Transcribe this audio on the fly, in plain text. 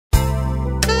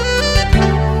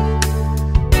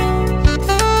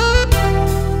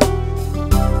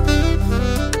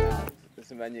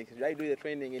Did I do the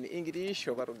training in English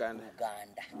or Uganda?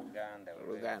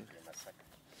 Uganda.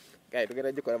 Okay,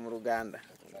 together you come Uganda,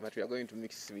 but we are going to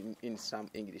mix in some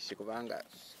English. Kubanga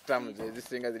terms this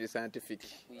thing as the scientific.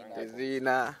 There's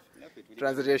in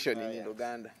translation in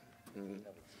Uganda.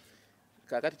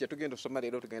 Kakati chetugenda kusoma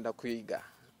lero tugenda kuyiga.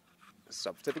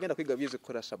 Tugenda kuyiga byize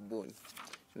kukola sabuni.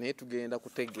 Naye tugenda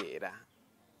kutegeera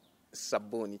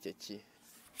sabuni kyeki.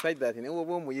 Fight that ne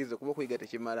wobo muyize kuba kuyiga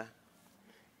tekimala.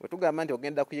 Bwe tugamba nti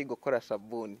ogenda kuyiga okukola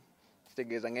sabuni,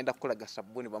 kitegeeza ngenda kukolaga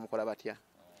sabuni bamukola batya.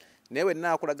 Newe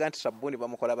nakulaga nti sabuni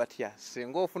bamukola batya.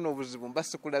 Singa ofuna obuzibu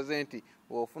mbasikulaze nti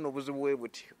ofuna obuzibu bwe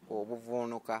buti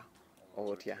obuvuunuka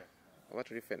otya. Oba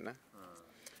tuli fenna.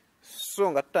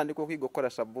 So nga tutandika okuyiga okukola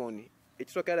sabuni,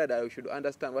 ekisooka that you should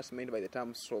understand what's meant by the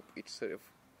term soap itself.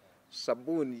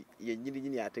 Sabuni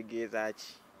yennyini ategeeza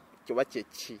ki? Kyoba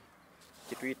kyeki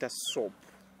kituyita soap.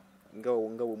 Nga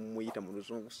muyita mu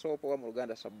Luzungu soap oba mu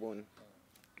Luganda sabuni.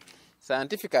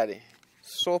 Scientifically,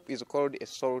 soap is called a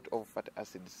salt of fatty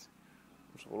acids.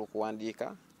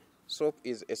 Soap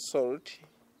is a salt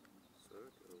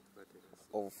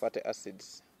of fatty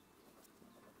acids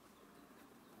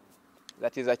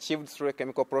that is achieved through a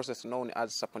chemical process known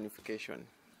as saponification.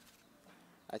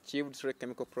 Achieved through a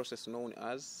chemical process known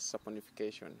as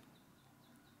saponification.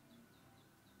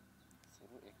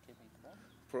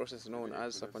 Process known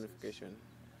as saponification.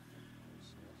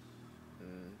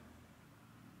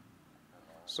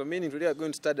 So meaning today we are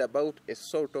going to study about a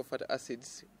salt of fatty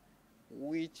acids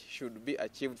which should be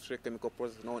achieved through a chemical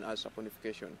process known as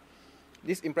saponification.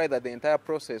 This implies that the entire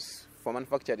process for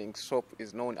manufacturing soap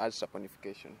is known as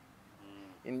saponification.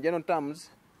 In general terms,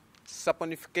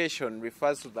 saponification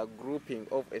refers to the grouping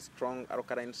of a strong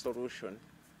alkaline solution.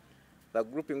 The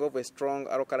grouping of a strong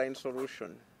alkaline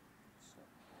solution.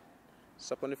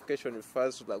 Saponification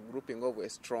refers to the grouping of a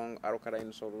strong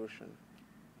alkaline solution.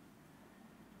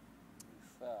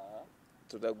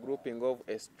 To the grouping of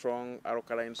a strong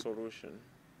alkaline solution.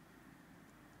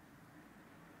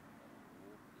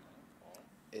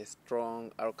 A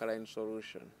strong alkaline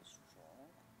solution.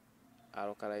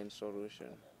 Alkaline solution.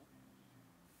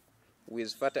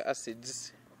 With fatty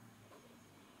acids.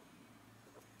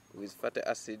 With fatty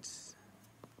acids.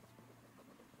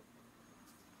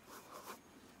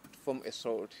 To form a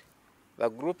salt. The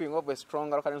grouping of a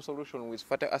strong alkaline solution with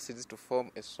fatty acids to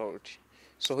form a salt.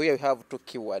 So here we have two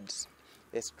keywords.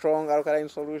 A strong alkaline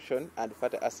solution and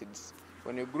fatty acids.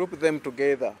 When you group them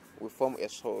together, we form a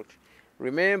salt.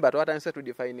 Remember what I said to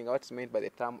defining what's meant by the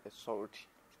term a salt,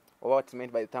 or what's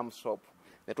meant by the term soap.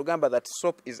 Netugamba that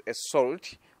soap is a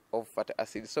salt of fatty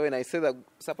acids. So when I say that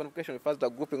saponification refers to the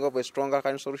grouping of a strong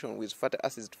alkaline solution with fatty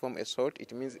acids to form a salt,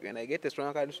 it means when I get a strong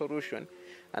alkaline solution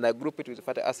and I group it with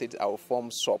fatty acids, I will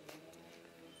form soap.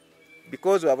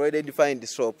 Because we have already defined the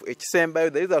soap,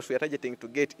 the results we are targeting to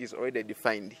get is already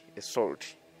defined, a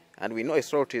salt. And we know a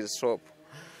salt is soap.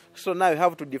 So now we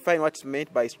have to define what's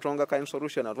meant by strong alkaline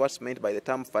solution and what's meant by the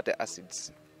term fatty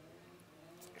acids.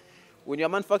 When you are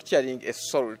manufacturing a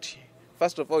salt,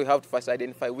 first of all, you have to first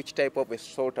identify which type of a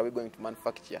salt are we going to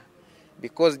manufacture.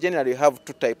 Because generally you have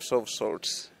two types of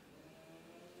salts.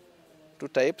 Two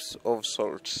types of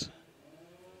salts.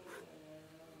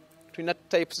 Twina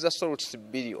types of salts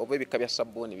bibiri oba ebika bya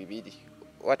sabuni bibiri.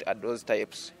 What are those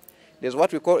types? There's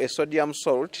what we call a sodium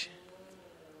salt.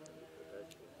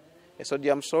 A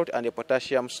sodium salt and a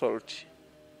potassium salt.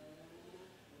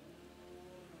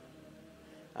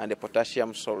 And a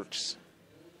potassium salts.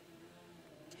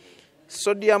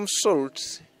 Sodium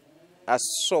salts are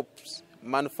soaps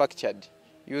manufactured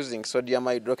using sodium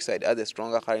hydroxide as a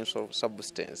strong alkaline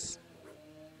substance.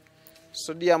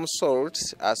 Sodium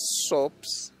salts are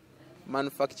soaps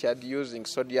manufactured using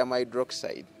sodium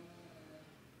hydroxide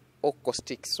or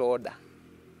caustic soda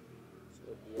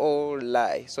or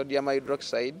lye. Sodium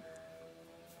hydroxide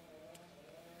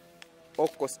or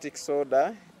caustic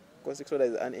soda. Caustic soda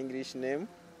is an English name,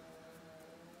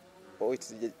 or it's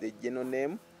the general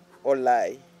name, or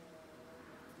lye.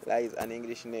 Lye is an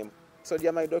English name.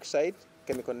 Sodium hydroxide,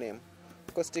 chemical name.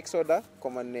 Caustic soda,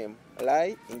 common name.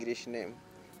 Lye, English name.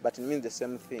 But it means the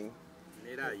same thing.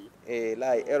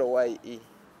 Lye, L-Y-E.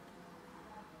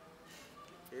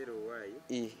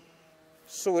 L-Y-E.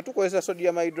 So we took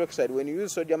sodium hydroxide. When you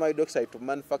use sodium hydroxide to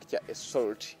manufacture a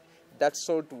salt, that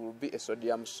salt will be a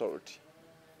sodium salt.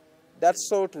 That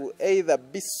salt will either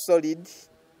be solid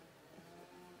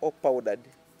or powdered.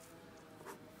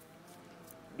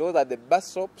 Those are the bath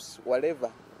soaps,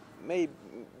 whatever. May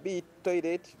be it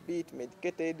toilet, be it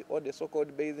medicated, or the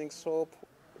so-called bathing soap,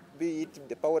 be it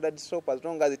the powdered soap, as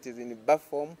long as it is in bath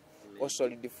form or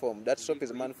solid form. That soap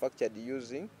is manufactured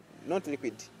using, not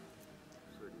liquid.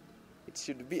 It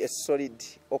should be a solid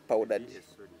or powdered.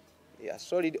 Yeah,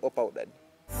 solid or powdered.